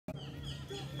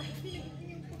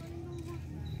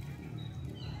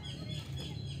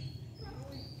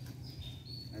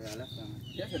Nagala ka.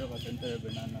 Diya sa ka center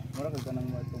banana. Mura ka nang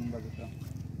matumbag ito.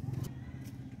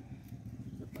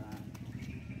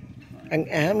 Ang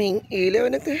aming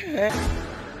ilaw na tahan.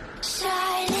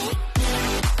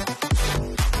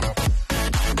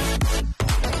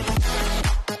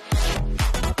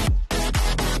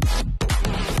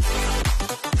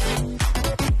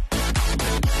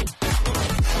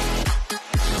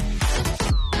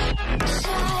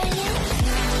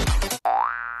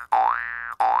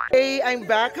 Hey, I'm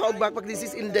back. How back? This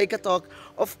is Inday Katok.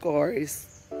 Of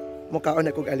course. Mukhaon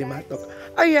na kong alimatok.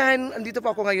 Ayan, andito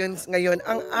po ako ngayon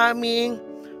ang aming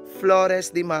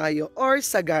Flores de Mayo or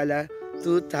Sagala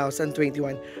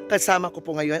 2021. Kasama ko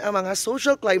po ngayon ang mga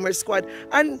social climber squad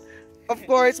and of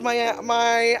course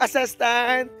my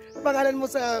assistant. Pangalan mo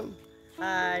sa...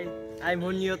 Hi, I'm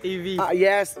Honyo TV.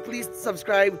 Yes, please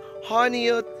subscribe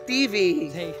Honyo TV.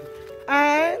 Hey.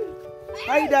 And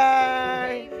hi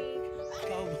Day.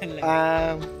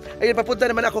 Ayun, papunta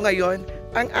naman ako ngayon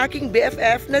ang aking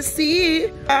BFF na si...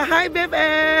 hi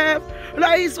BFF!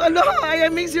 Lais, I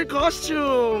miss your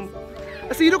costume!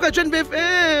 Sino ka dyan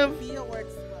BFF?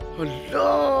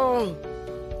 Hala!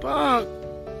 Pak!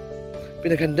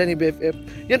 Pinaganda ni BFF.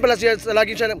 Yan pala siya,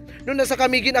 lagi siya, nung nasa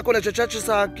Kamigin ako, nagchat siya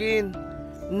sa akin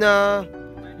na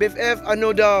BFF,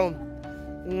 ano daw,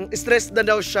 stressed na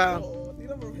daw siya.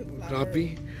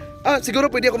 Grabe. Siguro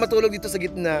pwede ako matulog dito sa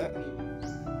gitna.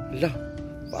 Hala,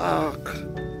 pak!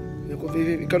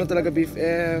 Ikaw na talaga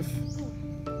BFF.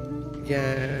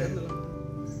 Yan.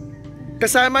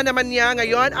 Kasama naman niya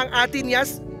ngayon ang ate niya.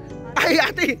 Ay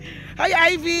ate!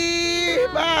 Hi Ivy!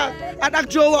 Pak! At ang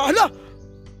jowa. Hala!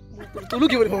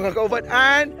 Tulog yun mga kauban.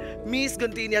 And Miss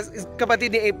Guntinas,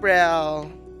 kapatid ni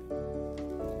April.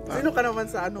 Sino ka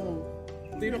naman sa ano?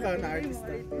 Sino ka na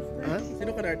artista? Ha?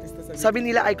 Sino ka na artista sa... Sabi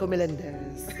nila Aiko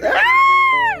Melendez.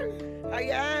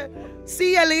 Ayan.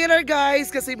 See ya later guys.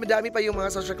 Kasi madami pa yung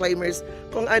mga social climbers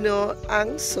kung ano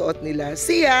ang suot nila.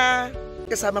 See ya!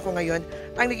 Kasama ko ngayon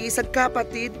ang nag-iisang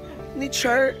kapatid ni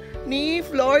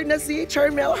Flor na si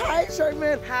Charmel. Hi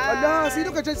Charmel! Hi! Hala,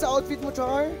 sino ka dyan sa outfit mo,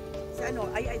 Char? Si ano?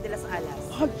 Ay de las Alas.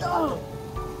 Hala!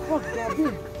 Oh,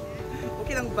 grabe!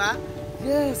 Okay lang ba?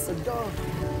 Yes, hala!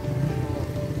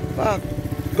 Fuck!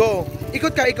 Go!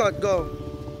 Ikot ka, ikot! Go!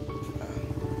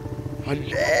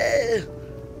 Hala!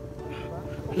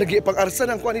 Lagi pang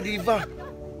arsan ang kuha ni Diva.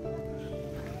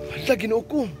 Hala, ginoo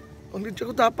ko. Ang lidya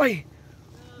ko tapay.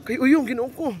 Kay Uyong,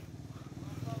 ginoo ko.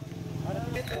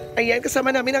 Ayan,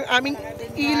 kasama namin ang aming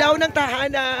ilaw ng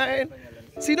tahanan.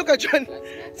 Sino ka dyan?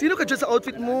 Sino ka dyan sa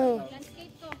outfit mo?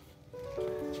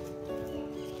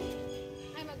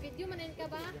 Ay, mag-video manin ka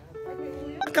ba?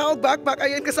 Kaog backpack,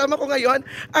 ayan, kasama ko ngayon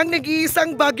ang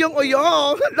nag-iisang bagyong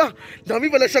Uyong. Hala, dami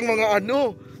pala siyang mga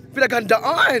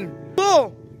pinaghandaan.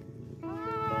 Oh!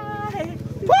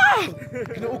 Wow!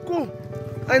 Ginoo ko.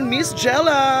 And Miss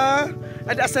Jella.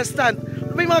 And assistant.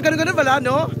 May mga ganun-ganun pala,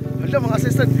 no? Hala, mga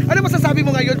assistant. Ano masasabi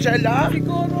mo ngayon, Jella?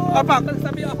 Siguro,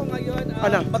 sabi ako ngayon,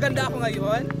 Ano? maganda ako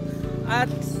ngayon. At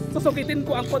susukitin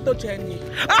ko ang photogenic.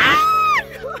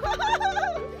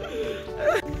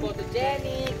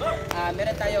 Photogenic.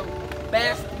 Meron tayong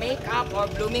Best Makeup or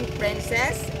Blooming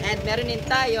Princess. And meron din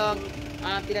tayong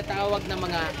tinatawag na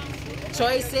mga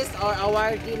choices or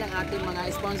awardee ng ating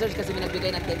mga sponsors kasi may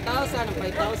nagbigay ng 10,000, ng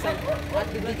 5,000 at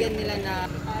bibigyan nila na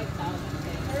 5,000.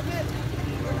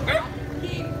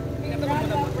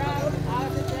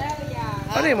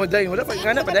 Ano yung mo, Day? Wala pa,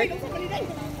 gana pa, Day?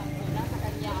 Nasa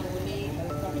kanya ang huling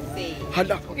say.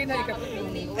 Hala. Okay na, ikaw.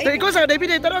 Day, ikaw sa Day,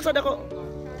 pinay, tara, saan ako?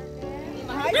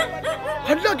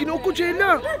 Hala, ginoo ko,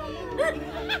 Jella.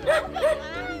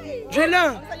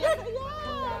 Jella.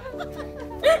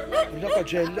 Hala ka,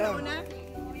 Jella.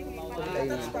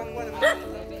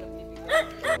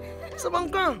 Sabang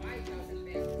ka.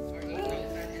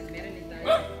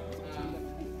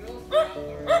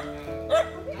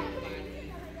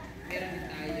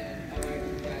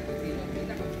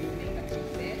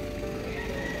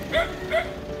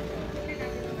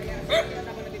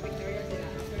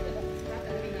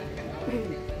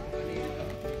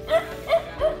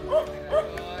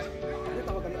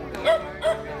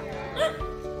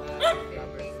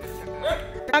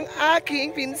 Ang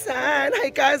aking pinsan. Hi,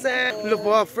 cousin.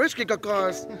 Lupo, fresh kay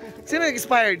kakas. Sino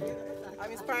nag-inspired? I'm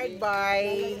inspired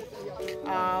by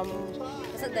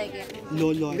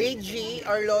Lolo. Reggie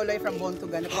or Loloy from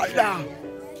Bontugan. Hala.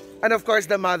 And of course,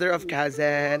 the mother of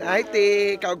Kazan. Ay,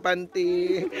 te,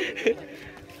 kaugpanti.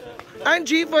 And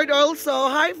G Ford also.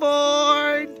 Hi,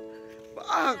 Ford.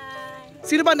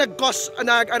 Sino ba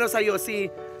nag-ano sa'yo?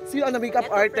 Sino ang makeup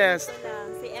artist?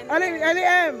 Si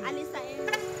M. Alisa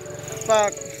M.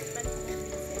 Fuck.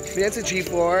 Yan si G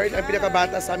Ford, ang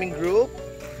pinakabata sa aming group.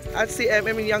 At si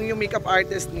MM yung makeup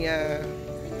artist niya.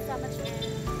 Thank you so much, M.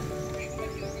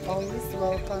 Always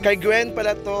welcome. Kay Gwen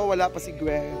pala to, wala pa si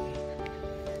Gwen.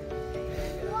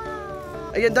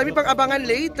 Ayan, dami pang abangan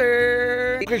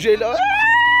later. Kay Jello.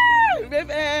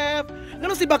 BFF!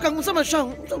 Ano si Bakang mo sa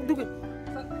masyang?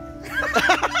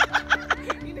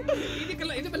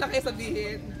 Hindi pala kayo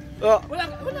sabihin. Oh. Wala,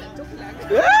 joke lang.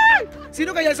 Ay!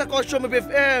 Sino kaya sa costume mo,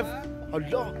 BFF?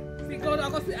 Hala. Siguro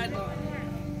ako si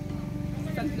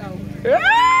Sunflower.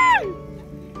 Ay!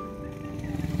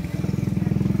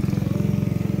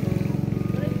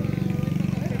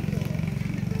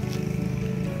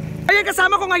 Ayan,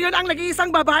 kasama ko ngayon ang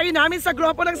nag-iisang babae namin sa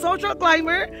grupo ng social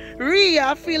climber,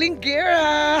 Rhea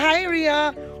Filinguera. Hi,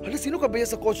 Rhea. Hala, sino ka ba yan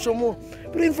sa costume mo?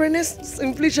 Pero in fairness,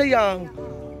 simple siya yang.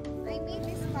 I made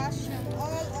this costume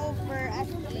all over as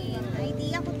in.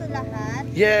 Idea ko to lahat.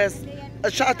 Yes.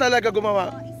 At siya talaga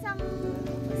gumawa.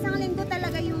 Isang linggo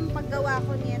talaga yung paggawa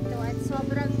ko nito at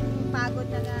sobrang pagod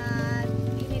na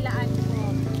inilaan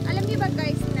ko. Alam niyo ba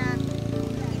guys na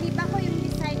iba ko yung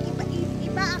design,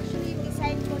 iba actually yung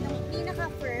design ko nung pinaka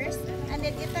first and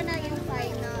then ito na yung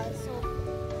final. So,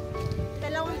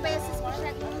 dalawang beses ko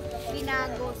siya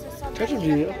binago. So, sobrang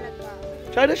hirap talaga.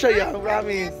 Sana siya yang,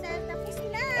 promise. Tapos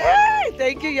na! Ay,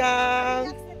 thank you, yang.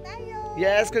 Relax na tayo!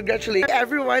 Yes, congratulations.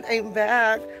 Everyone, I'm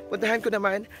back. Puntahan ko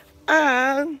naman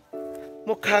ang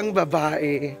mukhang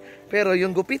babae. Pero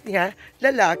yung gupit niya,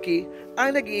 lalaki,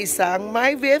 ang nag-iisang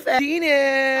my BFF.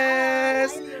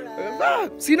 Ines!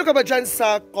 Sino ka ba dyan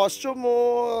sa costume mo?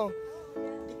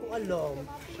 Hindi ko alam.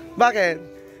 Bakit?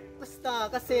 Basta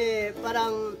kasi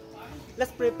parang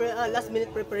last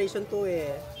minute preparation to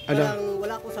eh. Ano? Parang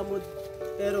wala ako sa mood.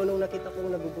 Pero nung nakita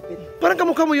kong nagugupit. Parang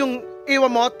kamukha mo yung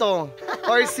Iwamoto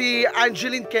or si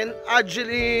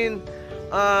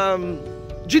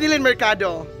Ginilyn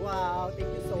Mercado. Wow, thank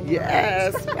you so much.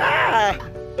 Yes!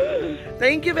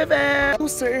 Thank you, Bebe!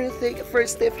 Closer, take a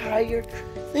first step higher.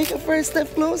 Take a first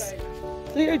step close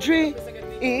to your dreams.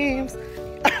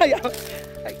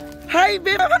 Hi,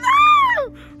 Bebe! Ano?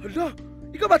 Hala,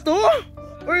 ikaw ba to?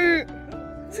 Or,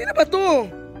 sino ba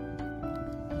to?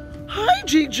 Hi,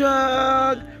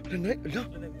 Jigjag! Hala,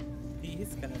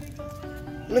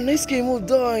 hala, nice kayo mo,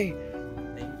 Day.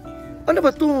 Ano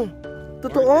ba to?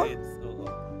 Totoo?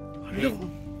 Hala,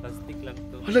 Plastic lang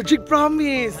to. hala, Jig,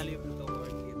 promise. Halip to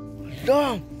orchid.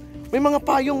 Hala, may mga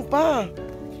payong pa.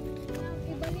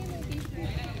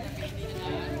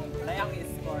 Layang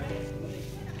escort.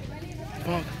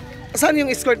 Ah, saan yung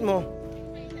escort mo?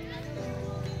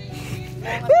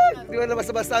 Di ba na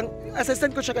basta-basta ang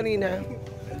assistant ko siya kanina.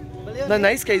 Na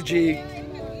nice kay Jig.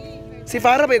 Si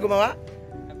Farah ba yung gumawa?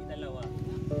 Kami dalawa.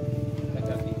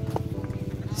 Nagabi.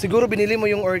 Siguro binili mo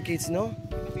yung orchids, no?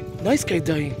 Nice kay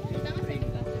Day.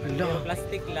 Hala.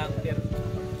 Plastic lang. Pero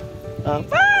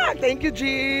Thank you,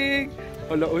 Jig.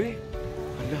 Hala, uy.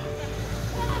 Hala.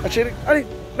 At siya, ay,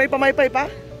 may pamaypay pa?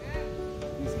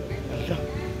 Hala.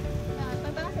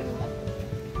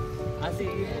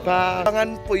 sige.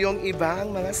 Pangan po yung ibang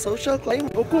mga social climb.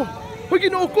 Oko. Hoy,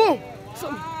 ginoo ko.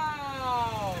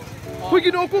 Hoy,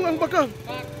 ginoo ko ang bakang.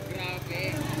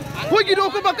 Grabe. Hoy, ginoo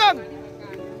ko bakang.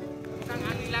 Ang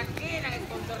laki ng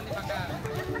sponsor ni Baka.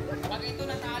 Pag ito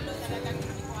natalo, talagang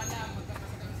hindi ko alam.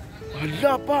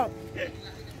 Hala pa.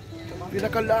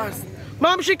 Pinakalas.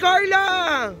 Ma'am si Carla.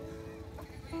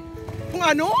 Kung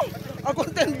ano? A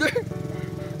contender.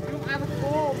 Yung anak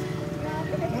ko.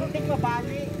 Muntik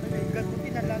mabali.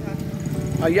 Gagutin na lang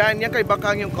ah. Ayan, yan kay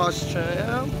Bakang yung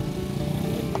costume.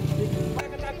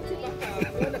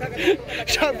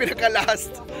 Siya ang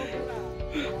pinaka-last.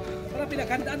 Para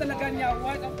pinaghandaan talaga niya.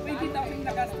 20,000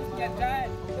 nagastos niya dyan.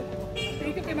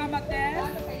 Thank you kay Mama Tess.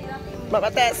 Mama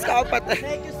Tess, ka pa.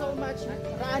 Thank you so much,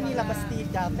 Rani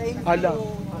Labastida. Thank you. Hala.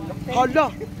 Hala.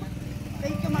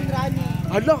 Thank you, Mang Rani.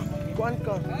 Hala. Kuan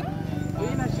ka.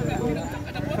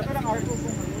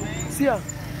 Siya.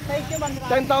 Thank you, Mang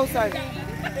Rani. 10,000.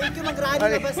 Thank you, Mang Rani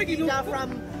Ay. Labastida from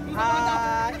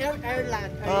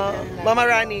Ireland. Mama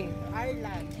Rani.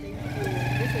 Ireland. Thank you.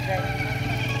 This is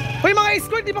right. Hoy, mga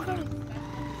escort, di ba ka?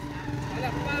 Wala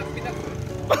pa,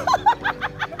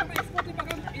 Mga escort, di ba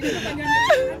kang inaman niya niya?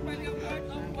 Normally, ang worth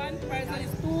of one person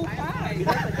is 2,500.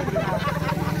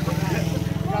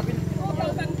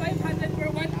 2,500 per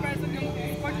one person yung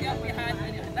escort niya behind.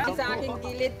 Sa aking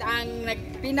gilid ang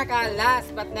pinaka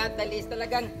last but not the least,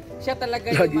 talagang siya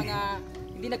talaga yung mga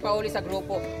hindi nagpahuli sa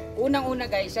grupo. Unang-una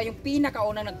guys, siya yung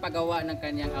pinakaunang nagpagawa ng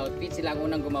kanyang outfit. Sila ang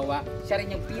unang gumawa. Siya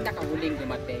rin yung pinakahuling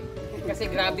dumating. Kasi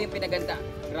grabe yung pinaganda.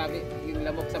 Grabe yung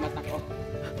lamok sa mata ko.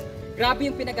 Grabe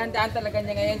yung pinaghandaan talaga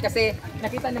niya ngayon kasi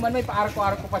nakita naman may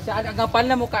paarko-arko pa siya. Ang kapal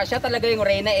na mukha siya talaga yung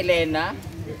Reyna Elena.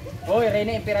 Hoy,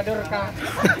 Reyna Emperador ka.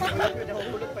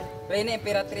 Reyna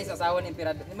Emperatrice, asawa ng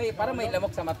Emperador. Parang may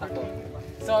lamok sa mata ko.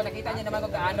 So nakita niyo naman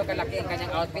kung gaano kalaki ang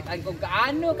kanyang outfit at kung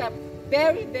gaano ka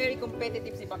very very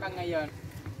competitive si Bakang ngayon.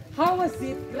 How was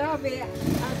it? Grabe.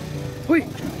 Huy!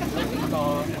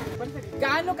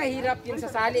 Gaano kahirap yung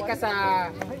sasali ka sa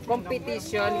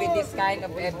competition with this kind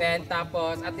of event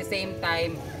tapos at the same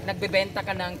time nagbebenta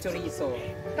ka ng chorizo?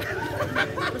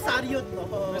 Rosario to.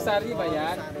 Rosario ba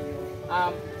yan?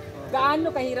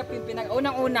 Gaano kahirap yung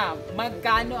unang-una,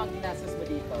 magkano ang ginastos mo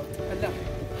dito?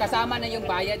 Kasama na yung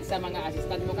bayad sa mga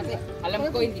assistant mo kasi alam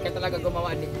ko hindi ka talaga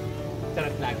gumawa dito.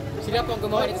 Charot lang. Sila po ang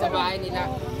gumawa dito sa bahay nila.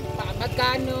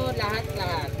 Magkano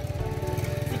lahat-lahat?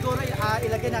 Siguro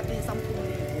ilagay natin 10,000.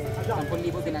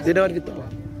 10,000 pinasok. Di naman dito.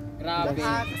 Grabe.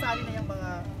 Kasali na yung mga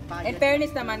bayad. In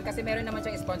fairness naman, kasi meron naman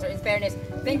siyang sponsor. In fairness,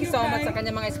 thank you so much sa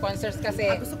kanyang mga sponsors kasi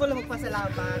Gusto ko lang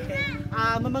magpasalamat kay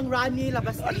Mamang Rani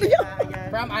Labastida.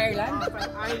 from Ireland.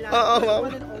 From Ireland. Oo, ma'am.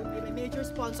 One and only, my major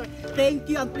sponsor. Thank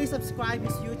you and please subscribe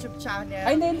his YouTube channel.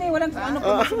 Ay, hindi, walang ano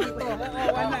promotion dito.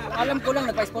 Alam ko lang,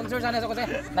 nagpa-sponsor sana ako kasi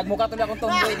nagmukha tuloy akong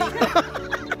tomboy dito.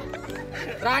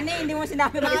 Rani, hindi mo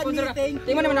sinabi mag-sponsor ka. thank you.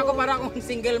 Tingnan mo naman ako para akong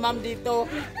single mom dito.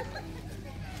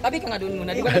 Tabi ka nga doon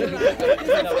muna, di ba?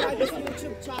 Subscribe his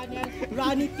YouTube channel,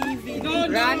 Rani TV.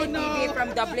 Rani TV from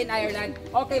Dublin, Ireland.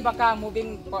 Okay, baka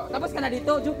moving po. Tapos ka na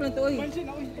dito, joke lang to eh.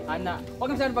 Ana,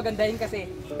 huwag kang pagandahin kasi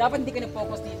dapat hindi ka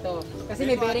nag-focus dito. Kasi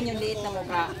may bearing yung liit na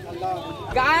mukha.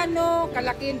 Gaano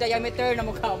kalaki yung diameter na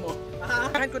mukha mo?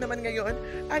 Ahan ko naman ngayon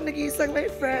ang nag-iisang my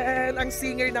friend, ang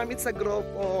singer namin sa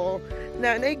grupo,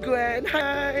 Nanay Gwen.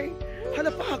 Hi! Hala,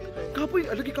 Pak! Kapoy!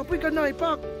 Lagi kapoy ka na,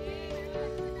 Pak!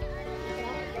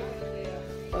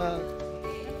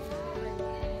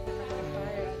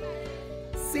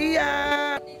 See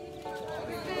ya!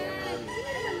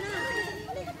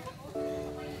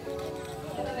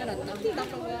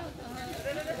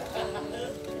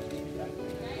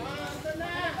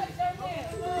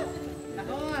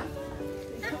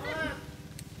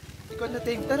 Ikaw na,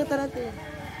 Ting. Tara, Ting.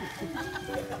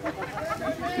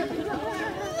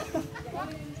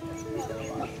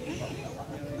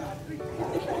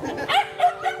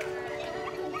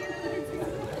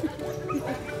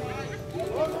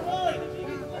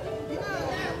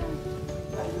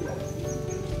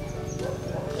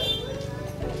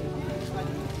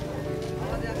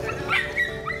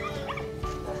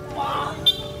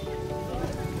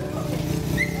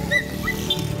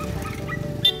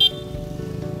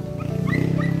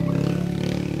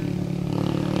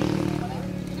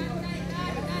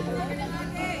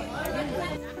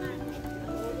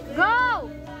 Go!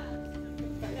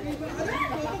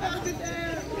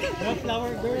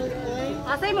 Flower girl, oy.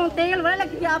 Asay mong tail, wala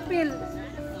lagi apil.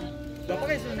 Dapat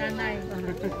kayo sa nanay.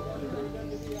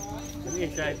 Ano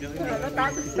yung side yung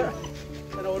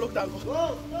Nahulog na ako.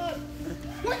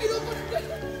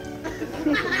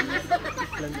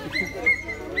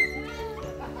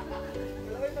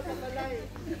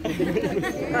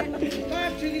 Pak,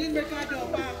 Chilin Mercado,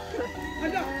 Pak.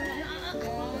 Hala.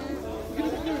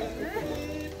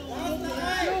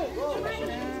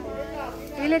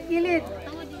 Kilit.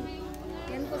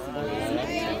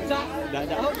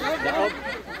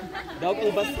 Daog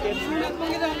ang basket.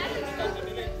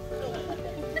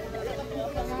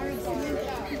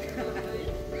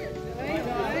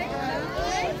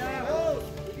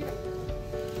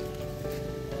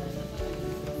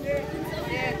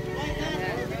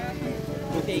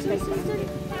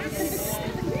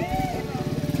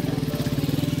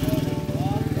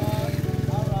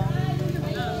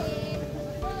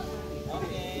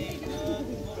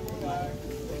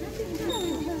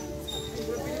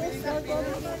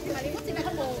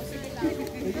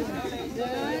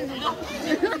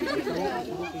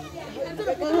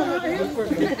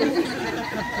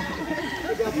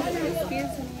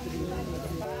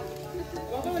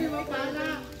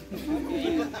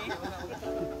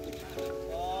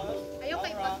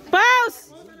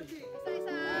 Pause!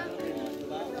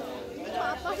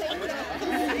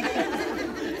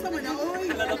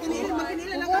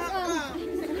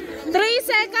 Three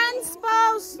seconds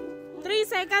pause. 3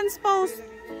 seconds pause.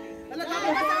 Wala,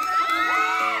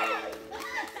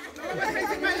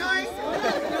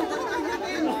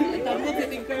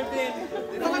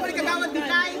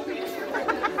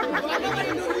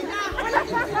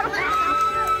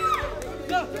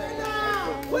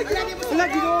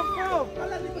 ginawa ko.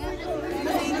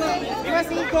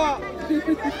 Imasiko.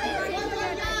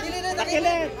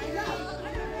 Takilit.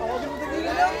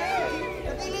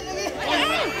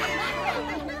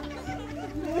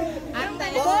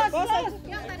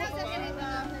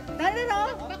 Dali no?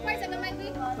 Bakway sa gamay bi.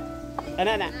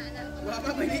 Ano na?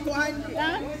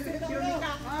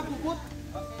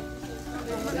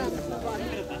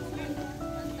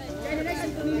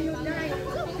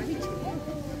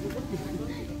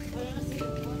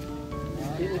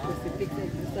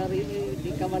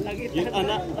 Yung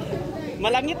anak.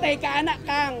 Malangit ay ka anak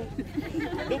kang.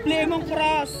 Duple mong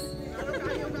cross.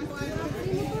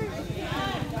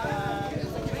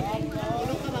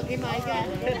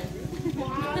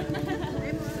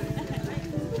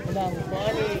 Wala mo po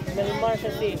ani, Melmar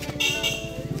siya si.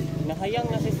 Nahayang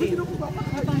na si.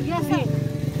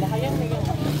 Nahayang na yan.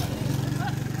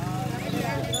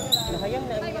 Nahayang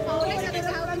na.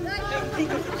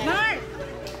 Mar!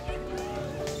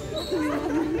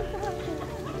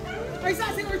 Ay,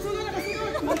 sa si Ursula na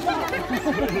kasunod!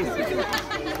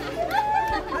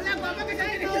 Wala, baba ka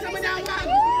dyan! Ito sa manawag!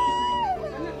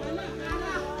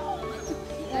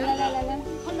 Lalalala.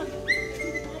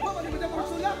 Baba, di ba dyan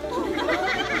Ursula?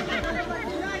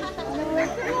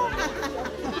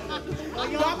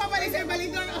 Baba pa rin sa'yo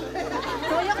balidor!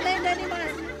 Toyok din, Daddy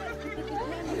Mars.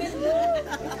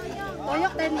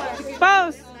 Toyok din, Mars.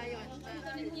 Pause!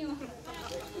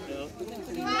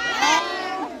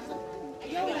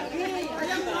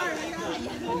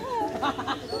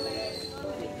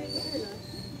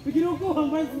 Piginuko,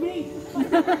 ang bridesmaid!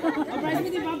 Ang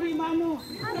bridesmaid, di ba ang imamo?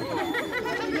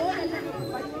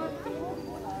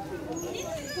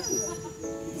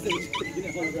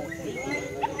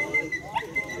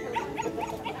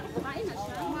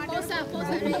 Posa.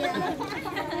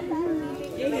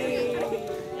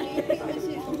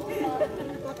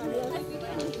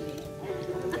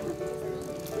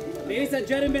 Ladies and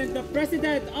gentlemen, the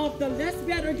president of the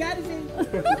lesbian organization.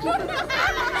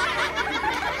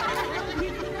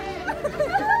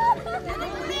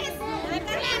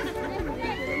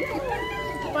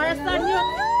 Para sa nyo.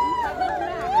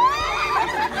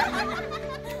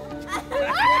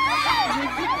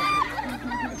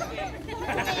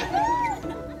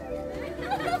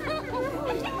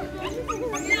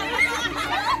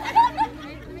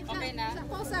 Okay na.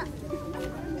 Posa.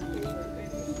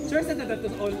 Sure sa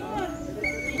nadatos all.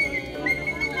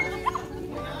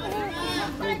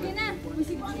 Pwede na.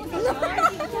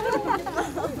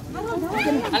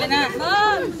 Alin na.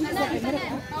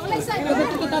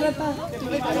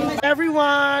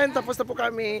 Everyone, tapos na po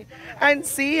kami. And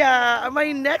see ya on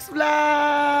my next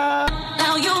vlog!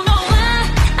 Now you know